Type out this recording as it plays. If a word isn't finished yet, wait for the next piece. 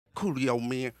Coolio,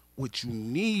 man, what you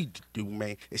need to do,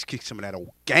 man, is kick some of that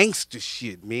old gangster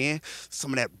shit, man.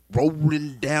 Some of that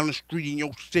rolling down the street in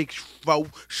your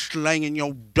 6'4", slanging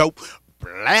your dope,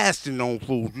 blasting on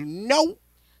fools, you know?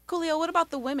 Coolio, what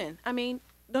about the women? I mean,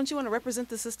 don't you want to represent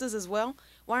the sisters as well?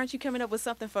 Why aren't you coming up with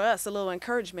something for us, a little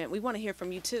encouragement? We want to hear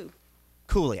from you, too.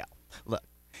 Coolio, look,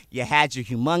 you had your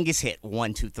humongous hit,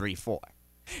 1, 2, 3, 4.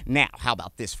 Now, how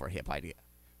about this for a hip idea?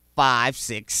 5,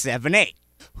 6, 7, 8.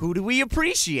 Who do we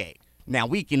appreciate? Now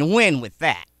we can win with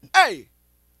that. Hey,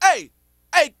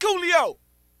 Coolio.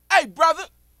 Hey,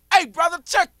 brother,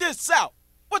 check this out.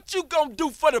 What you gonna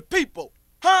do for the people,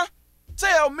 huh?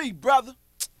 Tell me, brother.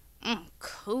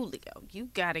 Coolio, you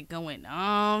got it going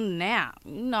on now.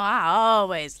 You know I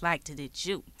always liked it at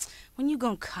you. When you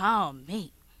gonna call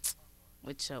me?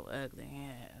 With your ugly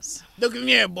ass. Look in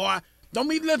here, boy. Don't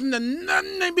be listening to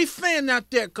nothing they be saying out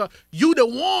there, cause you the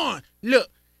one. Look,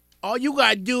 all you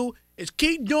gotta do is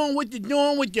keep doing what you're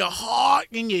doing with your heart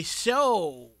and your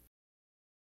soul.